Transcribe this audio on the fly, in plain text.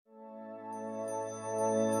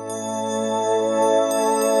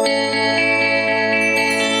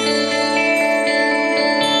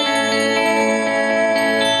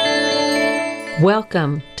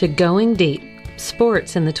Welcome to Going Deep,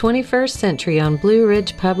 Sports in the 21st Century on Blue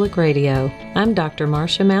Ridge Public Radio. I'm Dr.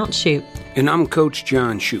 Marcia Mount Shoup. And I'm Coach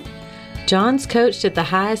John Shoup. John's coached at the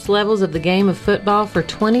highest levels of the game of football for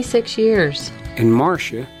 26 years. And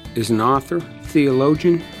Marcia is an author,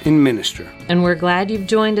 theologian, and minister. And we're glad you've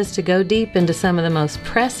joined us to go deep into some of the most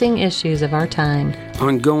pressing issues of our time.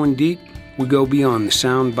 On Going Deep, we go beyond the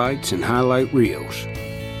sound bites and highlight reels.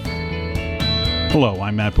 Hello,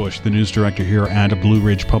 I'm Matt Bush, the news director here at Blue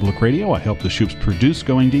Ridge Public Radio. I help the Shoups produce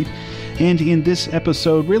Going Deep. And in this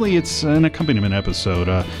episode, really it's an accompaniment episode,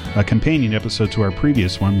 a companion episode to our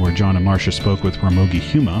previous one where John and Marcia spoke with Ramogi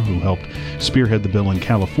Huma, who helped spearhead the bill in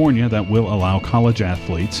California that will allow college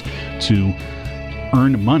athletes to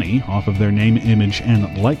earn money off of their name, image,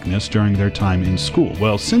 and likeness during their time in school.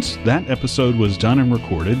 Well, since that episode was done and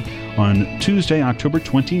recorded, on Tuesday, October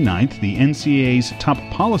 29th, the NCAA's top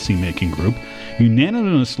policy-making group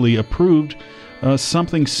unanimously approved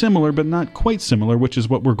something similar, but not quite similar, which is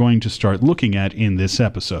what we're going to start looking at in this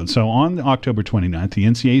episode. So on October 29th, the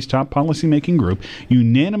NCAA's top policymaking group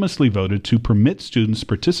unanimously voted to permit students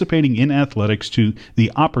participating in athletics to the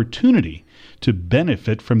opportunity to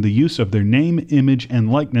benefit from the use of their name, image,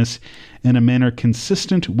 and likeness in a manner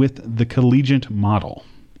consistent with the collegiate model.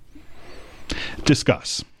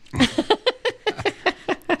 Discuss.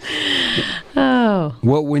 Oh.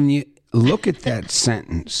 Well, when you look at that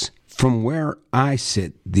sentence, from where I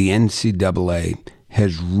sit, the NCAA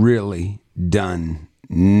has really done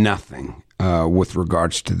nothing with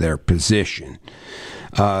regards to their position.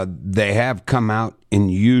 They have come out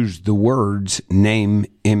and used the words name,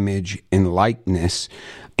 image, and likeness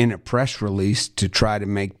in a press release to try to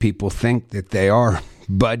make people think that they are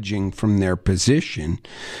budging from their position.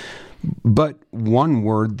 But one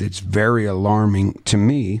word that's very alarming to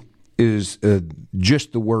me is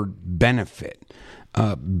just the word benefit.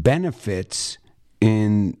 Benefits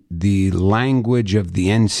in the language of the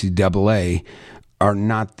NCAA are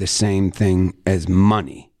not the same thing as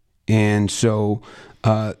money. And so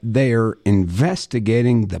they are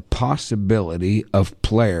investigating the possibility of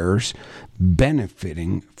players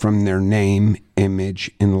benefiting from their name, image,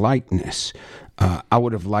 and likeness. I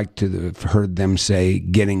would have liked to have heard them say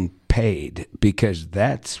getting paid, because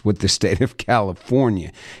that's what the state of California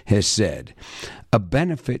has said. A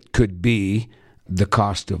benefit could be the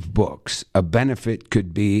cost of books. A benefit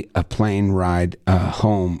could be a plane ride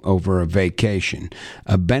home over a vacation.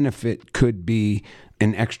 A benefit could be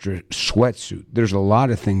an extra sweatsuit. There's a lot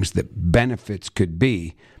of things that benefits could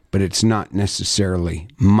be, but it's not necessarily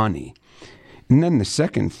money. And then the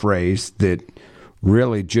second phrase that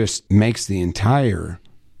really just makes the entire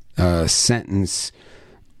sentence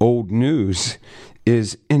old news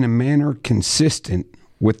is in a manner consistent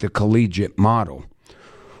with the collegiate model.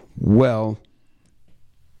 Well,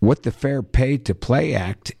 what the Fair Pay to Play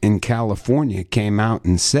Act in California came out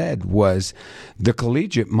and said was the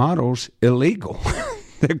collegiate model's illegal.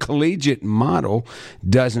 The collegiate model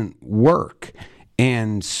doesn't work.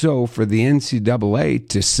 And so for the NCAA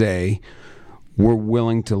to say we're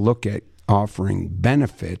willing to look at offering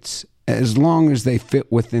benefits as long as they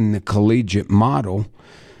fit within the collegiate model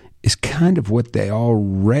is kind of what they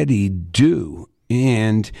already do.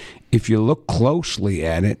 And if you look closely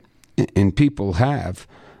at it, and people have,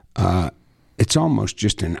 it's almost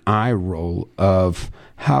just an eye roll of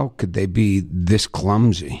how could they be this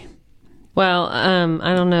clumsy? Well,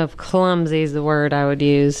 I don't know if clumsy is the word I would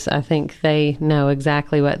use. I think they know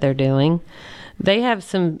exactly what they're doing. They have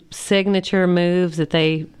some signature moves that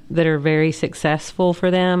are very successful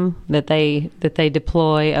for them, that they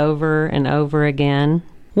deploy over and over again.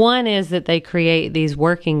 One is that they create these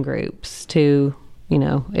working groups to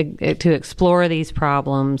explore these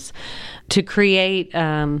problems, to create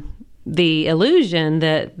the illusion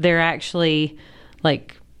that they're actually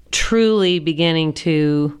truly beginning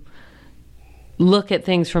to look at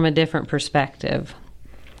things from a different perspective.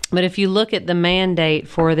 But if you look at the mandate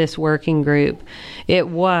for this working group, it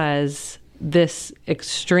was this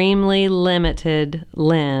extremely limited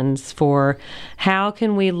lens for how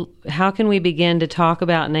can we begin to talk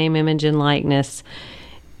about name, image, and likeness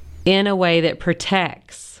in a way that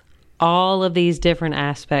protects all of these different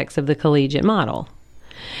aspects of the collegiate model.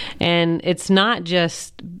 And it's not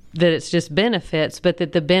just that it's just benefits, but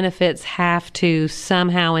that the benefits have to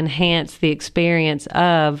somehow enhance the experience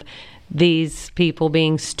of these people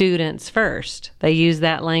being students first. They use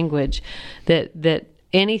that language that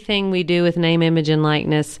anything we do with name, image, and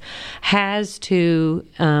likeness has to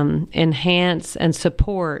enhance and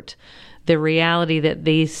support the reality that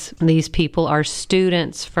these people are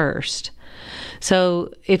students first.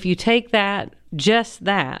 So if you take that, just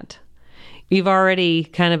that, you've already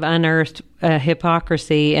kind of unearthed a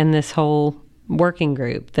hypocrisy in this whole working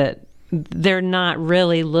group, that they're not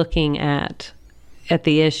really looking at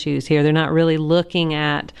the issues here. They're not really looking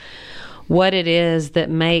at what it is that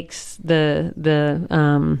makes the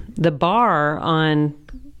bar on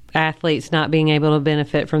athletes not being able to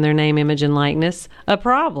benefit from their name, image, and likeness a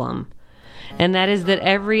problem. And that is that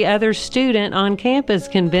every other student on campus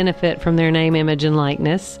can benefit from their name, image, and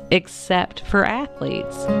likeness, except for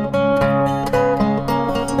athletes.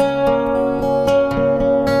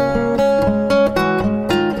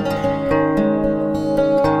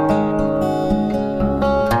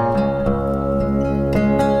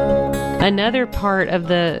 Another part of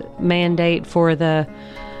the mandate for the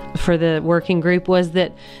working group was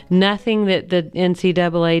that nothing that the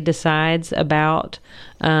NCAA decides about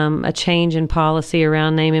a change in policy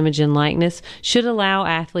around name, image, and likeness should allow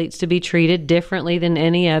athletes to be treated differently than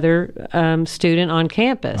any other student on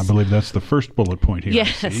campus. I believe that's the first bullet point here.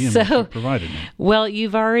 Yes, so provided me. Well,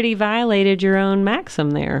 you've already violated your own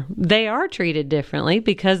maxim there. They are treated differently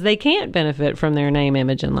because they can't benefit from their name,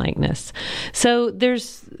 image, and likeness. So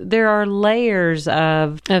there are layers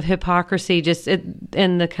of hypocrisy just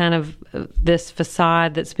in the kind of this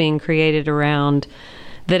facade that's being created around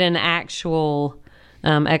that an actual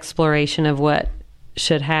exploration of what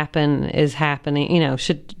should happen is happening,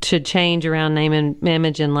 should change around name and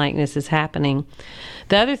image and likeness is happening.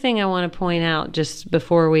 The other thing I want to point out just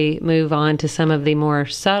before we move on to some of the more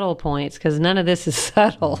subtle points, because none of this is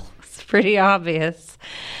subtle, it's pretty obvious,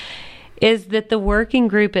 is that the working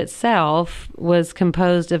group itself was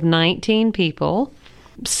composed of 19 people,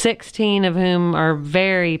 16 of whom are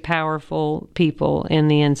very powerful people in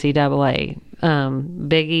the NCAA.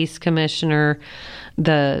 Big East commissioner,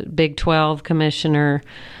 the Big 12 commissioner,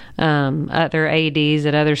 other ADs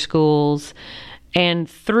at other schools, and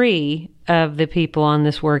 3 of the people on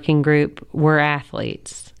this working group were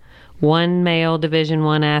athletes. 1 male Division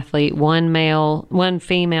I athlete, 1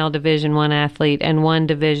 female Division I athlete, and 1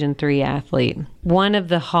 Division III athlete. One of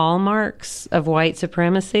the hallmarks of white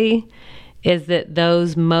supremacy is that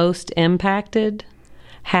those most impacted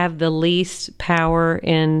have the least power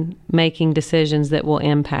in making decisions that will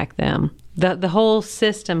impact them. The whole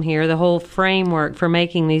system here, the whole framework for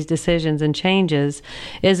making these decisions and changes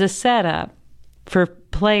is a setup for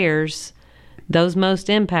players, those most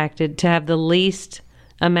impacted, to have the least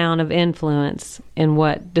amount of influence in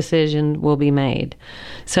what decision will be made.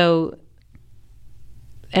 So,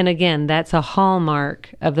 and again, that's a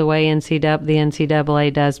hallmark of the way the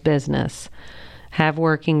NCAA does business. Have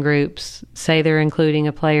working groups, say they're including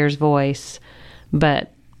a player's voice,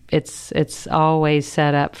 but it's always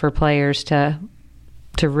set up for players to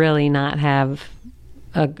really not have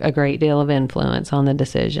a great deal of influence on the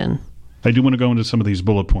decision. I do want to go into some of these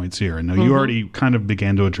bullet points here. And you already kind of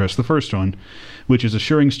began to address the first one, which is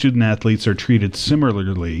assuring student athletes are treated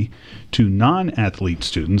similarly to non-athlete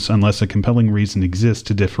students unless a compelling reason exists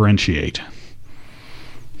to differentiate.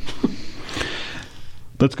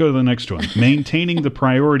 Let's go to the next one. Maintaining the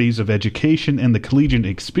priorities of education and the collegiate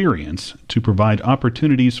experience to provide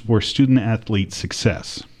opportunities for student-athlete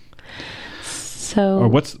success. So, or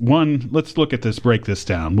what's one? Let's look at this. Break this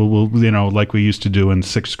down. We'll like we used to do in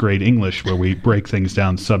 6th grade English, where we break things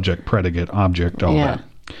down: subject, predicate, object, all that.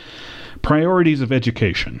 Priorities of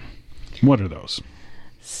education. What are those?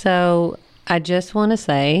 So I just want to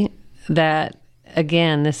say that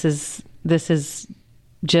again, this is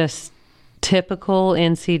just typical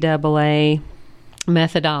NCAA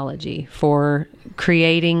methodology for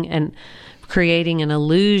creating an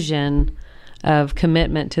illusion of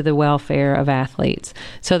commitment to the welfare of athletes.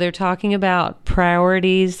 So they're talking about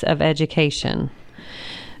priorities of education.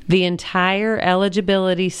 The entire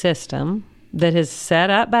eligibility system that is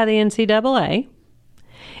set up by the NCAA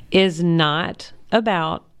is not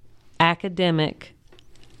about academic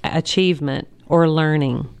achievement or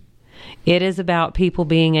learning. It is about people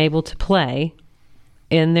being able to play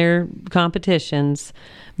in their competitions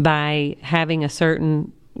by having a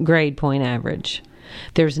certain grade point average.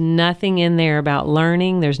 There's nothing in there about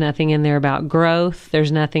learning. There's nothing in there about growth.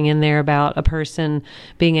 There's nothing in there about a person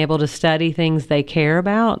being able to study things they care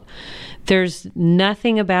about. There's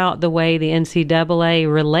nothing about the way the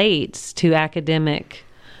NCAA relates to academic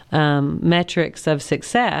metrics of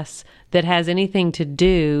success that has anything to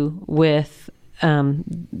do with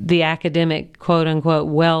the academic, quote-unquote,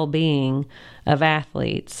 well-being of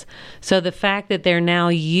athletes. So the fact that they're now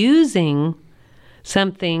using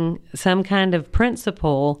some kind of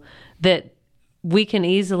principle that we can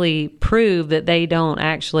easily prove that they don't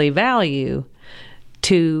actually value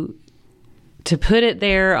to to put it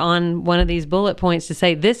there on one of these bullet points to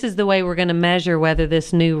say, this is the way we're going to measure whether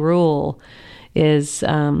this new rule is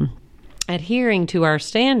adhering to our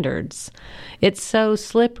standards. It's so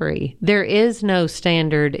slippery. There is no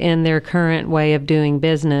standard in their current way of doing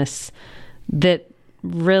business that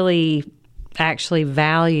really actually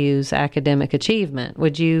values academic achievement.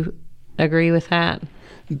 Would you agree with that?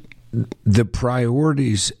 The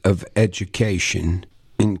priorities of education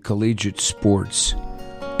in collegiate sports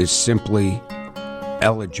is simply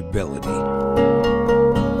eligibility.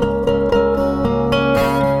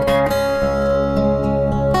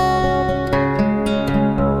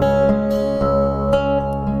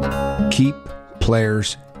 Keep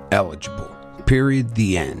players eligible. Period.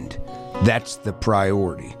 The end. That's the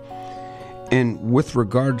priority. And with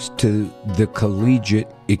regards to the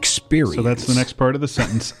collegiate experience... So that's the next part of the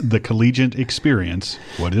sentence, the collegiate experience.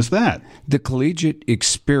 What is that? The collegiate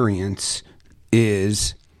experience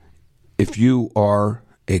is if you are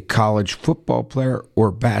a college football player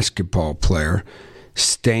or basketball player,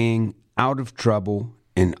 staying out of trouble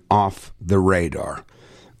and off the radar.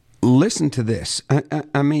 Listen to this.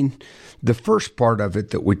 I mean, the first part of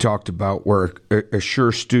it that we talked about where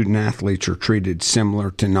assure student athletes are treated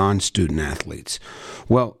similar to non-student athletes.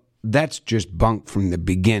 Well, that's just bunk from the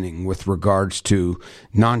beginning with regards to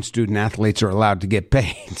non-student athletes are allowed to get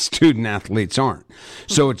paid. Student athletes aren't.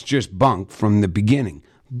 So it's just bunk from the beginning.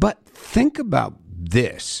 But think about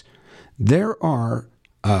this. There are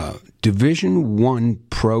Division I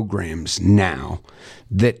programs now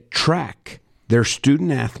that track their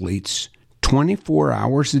student athletes 24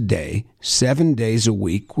 hours a day, 7 days a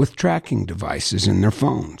week with tracking devices in their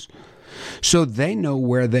phones. So they know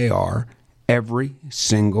where they are every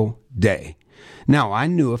single day. Now, I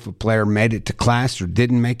knew if a player made it to class or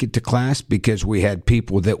didn't make it to class because we had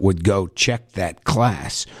people that would go check that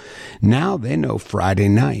class. Now they know Friday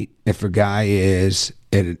night if a guy is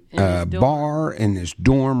at a bar, in his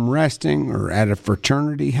dorm resting, or at a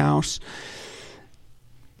fraternity house.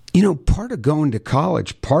 You know, part of going to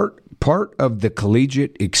college, part of the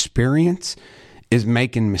collegiate experience is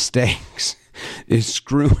making mistakes, is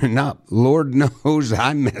screwing up. Lord knows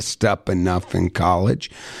I messed up enough in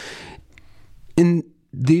college. And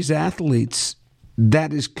these athletes,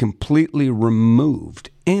 that is completely removed,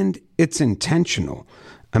 and it's intentional.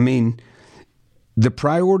 I mean, the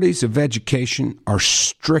priorities of education are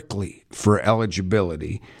strictly for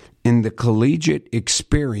eligibility, and the collegiate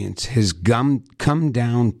experience has come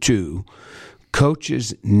down to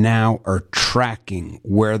coaches now are tracking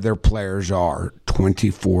where their players are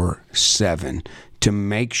 24/7 to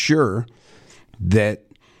make sure that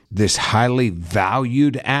this highly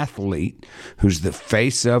valued athlete, who's the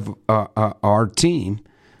face of our team,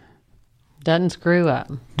 doesn't screw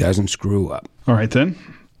up. All right, then.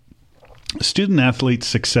 Student athlete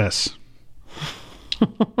success.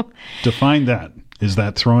 Define that. Is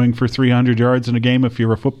that throwing for 300 yards in a game if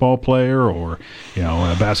you're a football player, or, you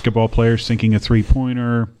know, a basketball player sinking a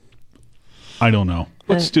three-pointer? I don't know.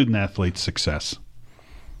 What's student athlete success?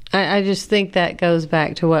 I just think that goes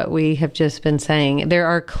back to what we have just been saying. There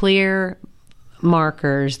are clear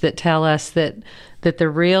markers that tell us that the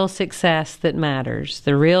real success that matters,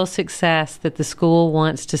 the real success that the school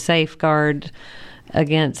wants to safeguard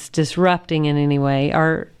against disrupting in any way,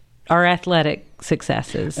 are athletic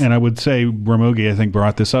successes. And I would say Ramogi, I think,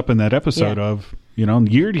 brought this up in that episode of, you know,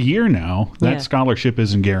 year to year now, that scholarship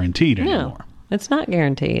isn't guaranteed anymore. No, it's not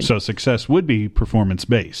guaranteed. So success would be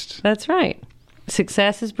performance-based. That's right.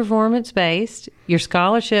 Success is performance-based. Your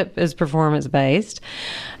scholarship is performance-based.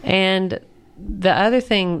 And the other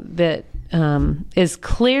thing that is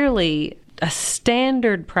clearly a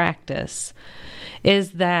standard practice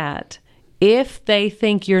is that if they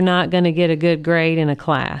think you're not going to get a good grade in a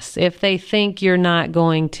class, if they think you're not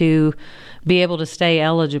going to be able to stay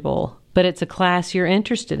eligible, but it's a class you're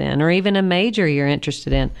interested in or even a major you're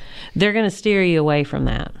interested in, they're going to steer you away from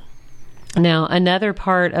that. Now, another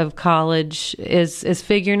part of college is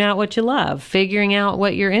figuring out what you love, figuring out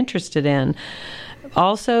what you're interested in.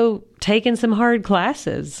 Also, taking some hard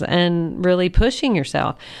classes and really pushing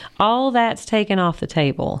yourself. All that's taken off the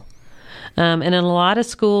table. And in a lot of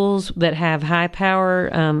schools that have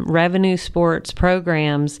high-power revenue sports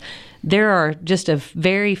programs, there are just a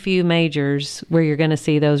very few majors where you're going to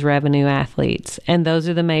see those revenue athletes. And those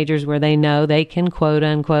are the majors where they know they can,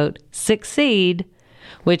 quote-unquote, succeed,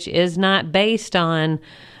 which is not based on,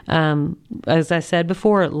 as I said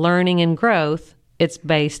before, learning and growth. It's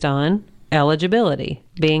based on eligibility,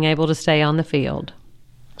 being able to stay on the field.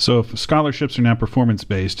 So if scholarships are now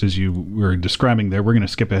performance-based, as you were describing there, we're going to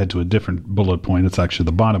skip ahead to a different bullet point. It's actually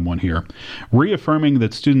the bottom one here. Reaffirming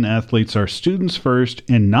that student-athletes are students first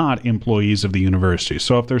and not employees of the university.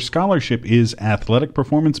 So if their scholarship is athletic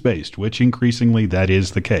performance-based, which increasingly that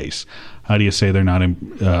is the case, how do you say they're not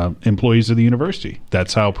employees of the university?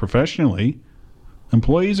 That's how professionally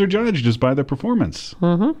employees are judged, is by their performance.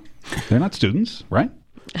 Mm-hmm. They're not students, right?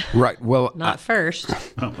 Right. Well, Not first.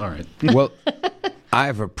 Oh, all right. well, I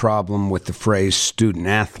have a problem with the phrase student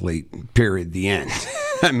athlete, period, the end.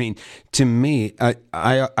 I mean, to me,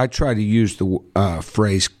 I try to use the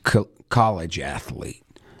phrase college athlete.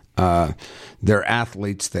 They're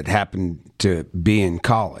athletes that happen to be in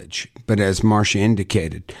college. But as Marcia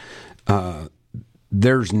indicated,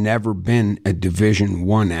 there's never been a Division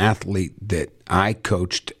I athlete that I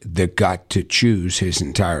coached that got to choose his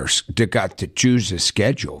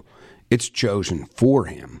schedule. It's chosen for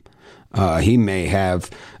him. He may have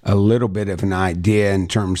a little bit of an idea in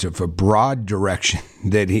terms of a broad direction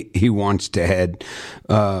that he wants to head,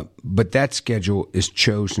 but that schedule is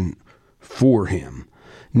chosen for him.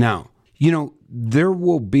 Now, there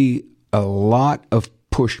will be a lot of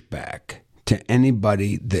pushback to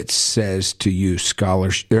anybody that says to you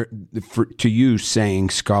saying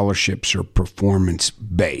scholarships are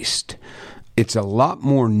performance-based. It's a lot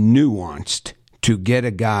more nuanced to get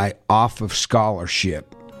a guy off of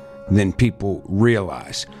scholarship than people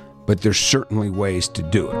realize, but there's certainly ways to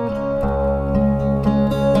do it.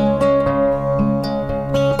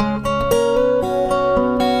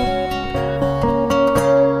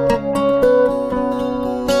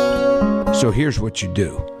 So here's what you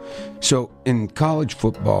do. So in college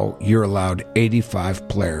football, you're allowed 85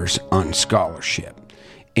 players on scholarship.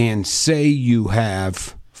 And say you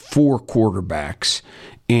have 4 quarterbacks,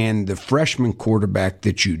 and the freshman quarterback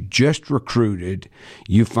that you just recruited,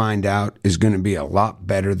 you find out is going to be a lot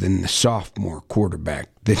better than the sophomore quarterback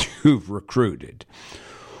that you've recruited.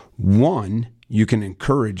 One, you can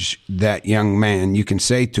encourage that young man. You can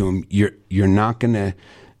say to him, you're not going to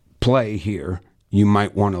play here. You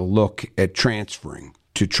might want to look at transferring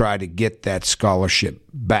to try to get that scholarship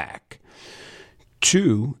back.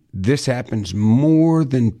 2, this happens more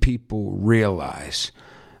than people realize.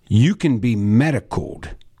 You can be medicaled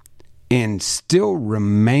and still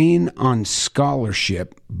remain on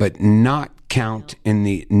scholarship, but not count in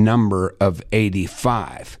the number of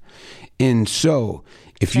 85. And so,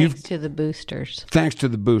 Thanks to the boosters. Thanks to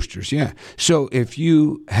the boosters, yeah. So if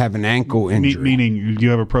you have an ankle injury, meaning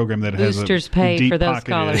you have a program that boosters has pay for those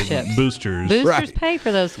scholarships. Boosters Boosters pay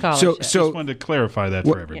for those scholarships. So just wanted to clarify that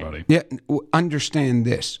for everybody. Yeah, understand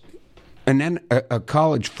this. And then a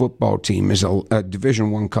college football team a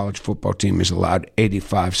Division I college football team is allowed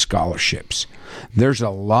 85 scholarships. There's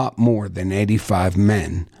a lot more than 85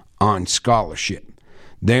 men on scholarship.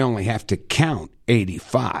 They only have to count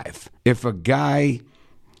 85. If a guy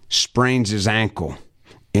sprains his ankle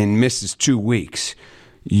and misses 2 weeks,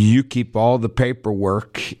 you keep all the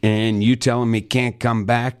paperwork and you tell him he can't come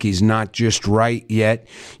back, he's not just right yet.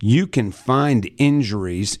 You can find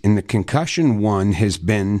injuries, and the concussion one has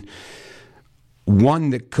been one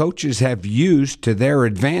that coaches have used to their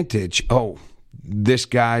advantage. Oh, this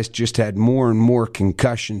guy's just had more and more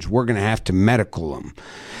concussions. We're going to have to medical him.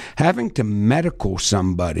 Having to medical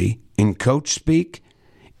somebody in coach speak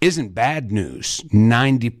isn't bad news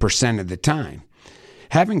 90% of the time.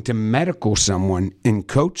 Having to medical someone in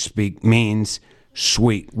coach speak means,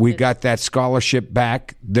 sweet, we got that scholarship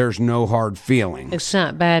back. There's no hard feelings. It's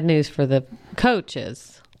not bad news for the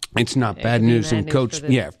coaches. It's not bad news in coach,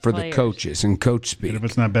 for the coaches and coach speak. And if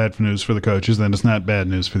it's not bad news for the coaches, then it's not bad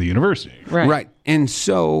news for the university. Right. And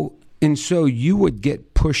so you would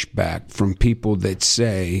get pushback from people that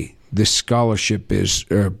say the scholarship is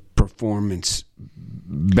performance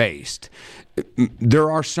based.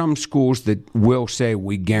 There are some schools that will say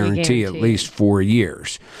we guarantee at least 4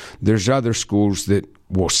 years. There's other schools that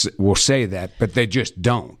will say that, but they just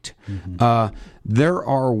don't. Mm-hmm. There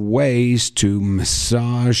are ways to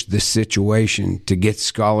massage the situation to get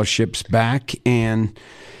scholarships back, and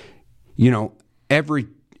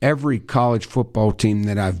every college football team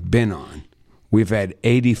that I've been on, we've had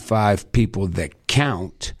 85 people that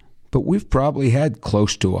count, but we've probably had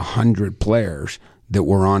close to 100 players that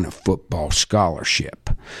were on a football scholarship.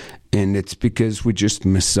 And it's because we just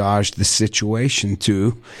massaged the situation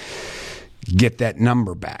to get that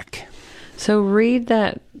number back. So read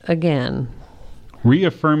that again.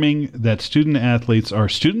 Reaffirming that student athletes are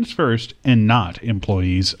students first and not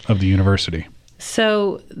employees of the university.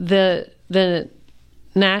 So the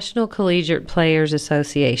National Collegiate Players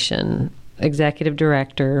Association executive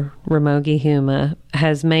director, Ramogi Huma,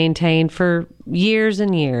 has maintained for years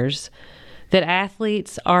and years that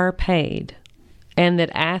athletes are paid and that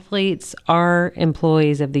athletes are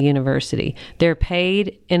employees of the university. They're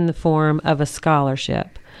paid in the form of a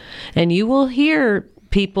scholarship. And you will hear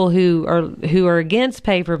people who are against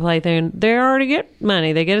pay for play, they already get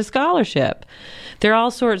money. They get a scholarship. There are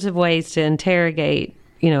all sorts of ways to interrogate,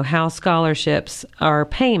 how scholarships are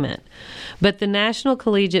payment. But the National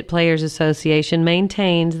Collegiate Players Association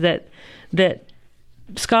maintains that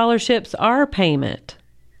scholarships are payment.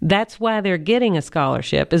 That's why they're getting a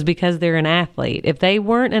scholarship, is because they're an athlete. If they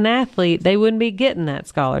weren't an athlete, they wouldn't be getting that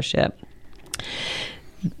scholarship.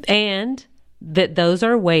 And that those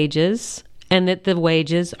are wages, and that the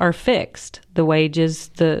wages are fixed. The wages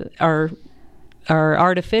are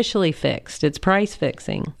artificially fixed. It's price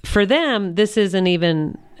fixing. For them, this isn't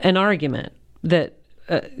even an argument that,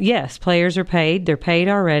 yes, players are paid. They're paid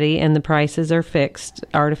already, and the prices are fixed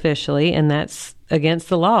artificially, and that's against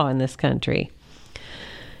the law in this country.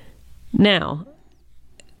 Now,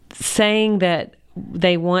 saying that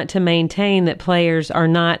they want to maintain that players are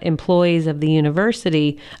not employees of the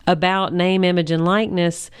university about name, image, and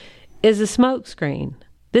likeness is a smokescreen.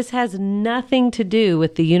 This has nothing to do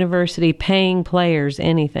with the university paying players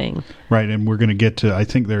anything. Right, and we're going to get to, I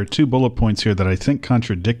think there are two bullet points here that I think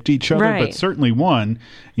contradict each other, right. But certainly one,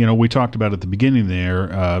 we talked about at the beginning there,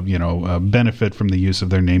 benefit from the use of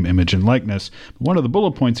their name, image, and likeness. One of the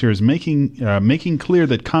bullet points here is making clear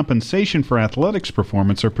that compensation for athletics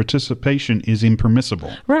performance or participation is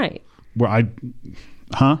impermissible. Right.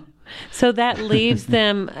 So that leaves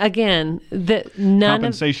them, again, that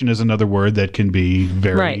compensation is another word that can be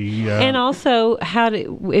very... Right. And also,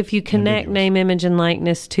 if you connect ambiguous. Name, image, and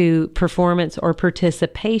likeness to performance or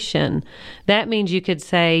participation, that means you could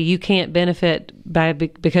say you can't benefit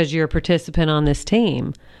because you're a participant on this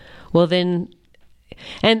team. Well, then...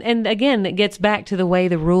 And again, that gets back to the way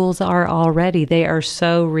the rules are already. They are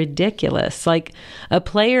so ridiculous. Like, a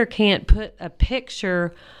player can't put a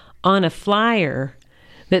picture on a flyer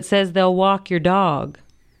that says they'll walk your dog.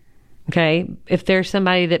 Okay, if there's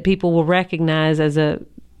somebody that people will recognize as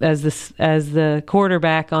the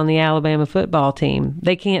quarterback on the Alabama football team,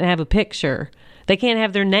 they can't have a picture. They can't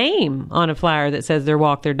have their name on a flyer that says they'll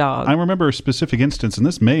walk their dog. I remember a specific instance, and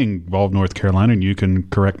this may involve North Carolina, and you can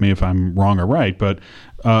correct me if I'm wrong or right, but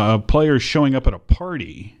players showing up at a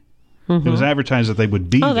party. Mm-hmm. It was advertised that they would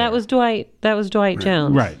be there. That was Dwight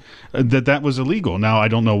Jones. Right. That was illegal. Now, I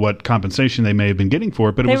don't know what compensation they may have been getting for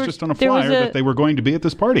it, but it was just on a flyer that they were going to be at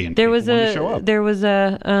this party, and people wanted to show up. There was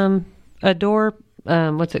a door,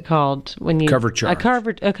 what's it called? Cover charge.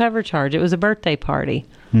 A cover charge. It was a birthday party.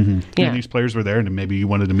 Mm-hmm. Yeah. And these players were there, and maybe you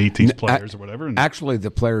wanted to meet these players or whatever. Actually,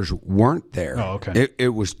 the players weren't there. Oh, okay. It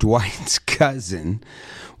was Dwight's cousin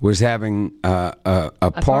was having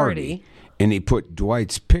a party. And he put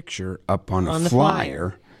Dwight's picture up on a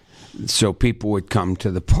flyer so people would come to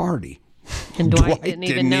the party. And Dwight didn't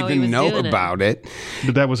even know about it.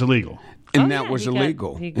 But that was illegal. And that was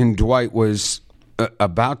illegal. And Dwight was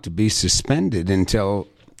about to be suspended until,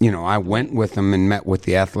 I went with him and met with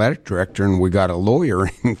the athletic director, and we got a lawyer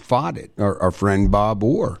and fought it, our friend Bob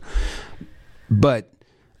Orr. But...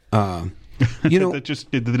 that just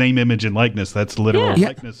the name, image, and likeness. That's literal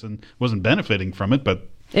likeness, and wasn't benefiting from it, but...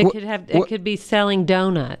 It could be selling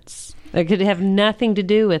donuts. It could have nothing to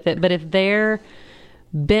do with it. But if they're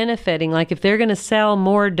benefiting, like if they're going to sell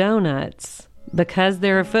more donuts because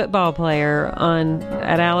they're a football player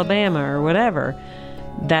at Alabama or whatever,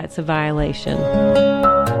 that's a violation.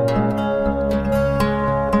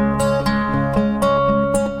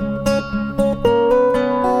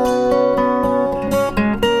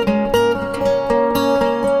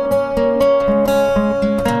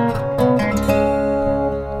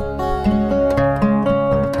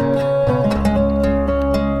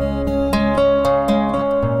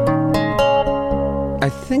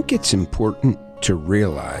 It's important to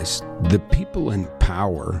realize the people in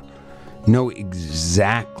power know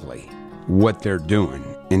exactly what they're doing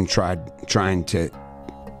in trying to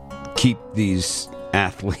keep these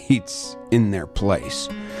athletes in their place.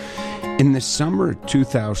 In the summer of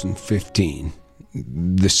 2015,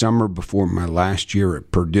 the summer before my last year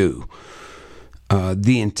at Purdue,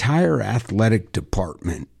 the entire athletic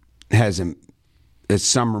department has a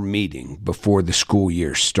summer meeting before the school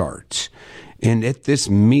year starts. And at this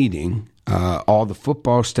meeting, all the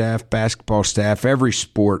football staff, basketball staff, every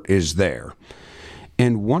sport is there.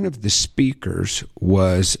 And one of the speakers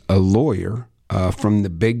was a lawyer from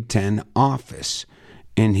the Big Ten office.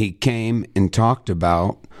 And he came and talked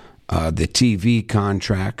about the TV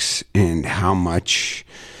contracts and how much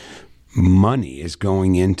money is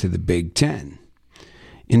going into the Big Ten.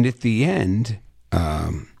 And at the end,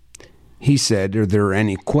 he said, are there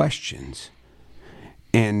any questions?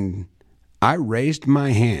 And I raised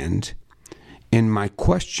my hand, and my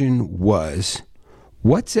question was,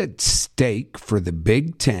 what's at stake for the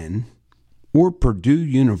Big Ten or Purdue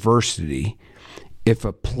University if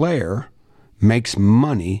a player makes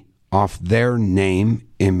money off their name,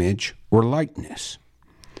 image, or likeness?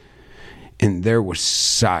 And there was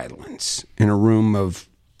silence in a room of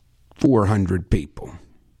 400 people.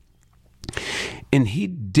 And he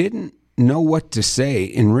didn't know what to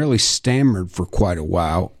say and really stammered for quite a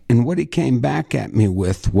while. And what he came back at me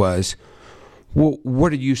with was, well,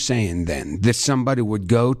 what are you saying then? That somebody would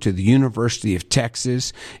go to the University of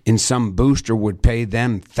Texas and some booster would pay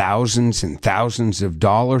them thousands and thousands of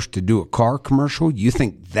dollars to do a car commercial? You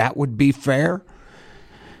think that would be fair?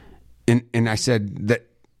 And I said,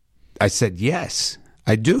 yes,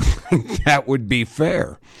 I do think that would be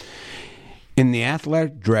fair. And the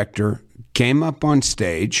athletic director came up on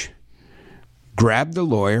stage, grabbed the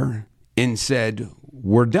lawyer, and said,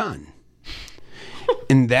 we're done.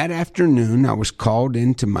 And that afternoon, I was called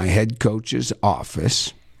into my head coach's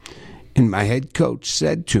office, and my head coach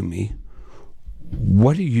said to me,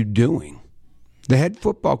 what are you doing? The head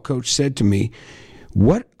football coach said to me,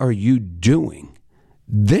 what are you doing?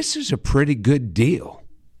 This is a pretty good deal.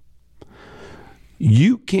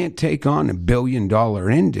 You can't take on $1 billion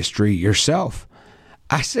industry yourself.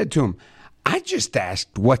 I said to him, I just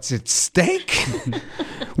asked what's at stake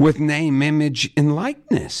with name, image, and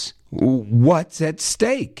likeness. What's at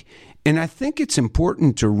stake? And I think it's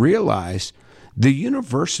important to realize the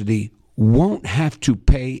university won't have to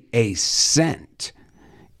pay a cent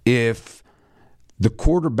if the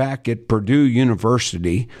quarterback at Purdue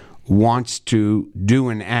University wants to do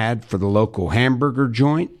an ad for the local hamburger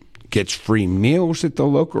joint, gets free meals at the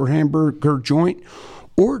local hamburger joint,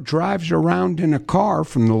 or drives around in a car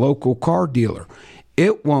from the local car dealer.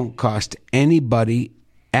 It won't cost anybody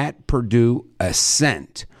at Purdue a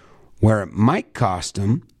cent. Where it might cost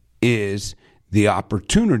them is the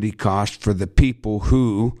opportunity cost for the people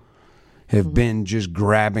who have been just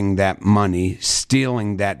grabbing that money,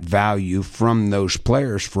 stealing that value from those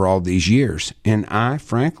players for all these years. And I,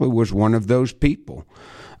 frankly, was one of those people.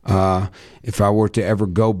 If I were to ever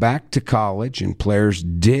go back to college and players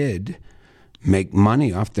did make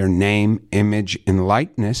money off their name, image, and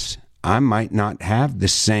likeness, I might not have the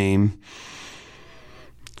same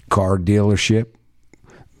car dealership,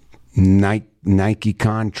 Nike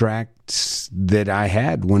contracts that I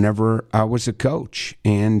had whenever I was a coach.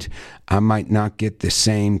 And I might not get the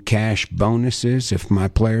same cash bonuses if my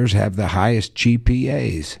players have the highest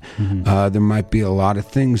GPAs. There might be a lot of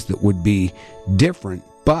things that would be different,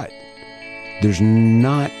 but there's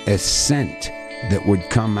not a cent that would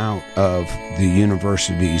come out of the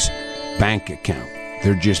university's bank account.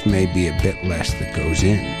 There just may be a bit less that goes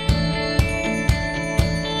in.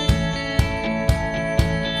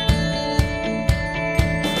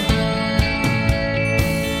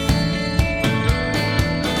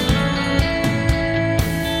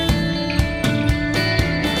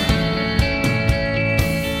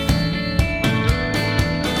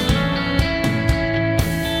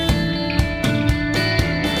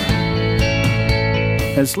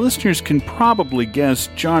 As listeners can probably guess,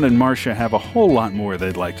 John and Marcia have a whole lot more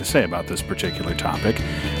they'd like to say about this particular topic,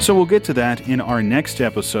 so we'll get to that in our next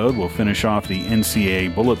episode. We'll finish off the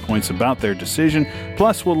NCAA bullet points about their decision,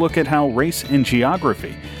 plus we'll look at how race and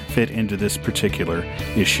geography fit into this particular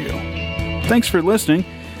issue. Thanks for listening.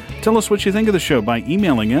 Tell us what you think of the show by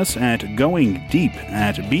emailing us at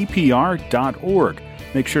goingdeep@bpr.org.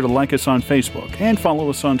 Make sure to like us on Facebook and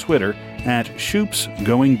follow us on Twitter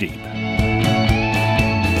 @ShoopsGoingDeep.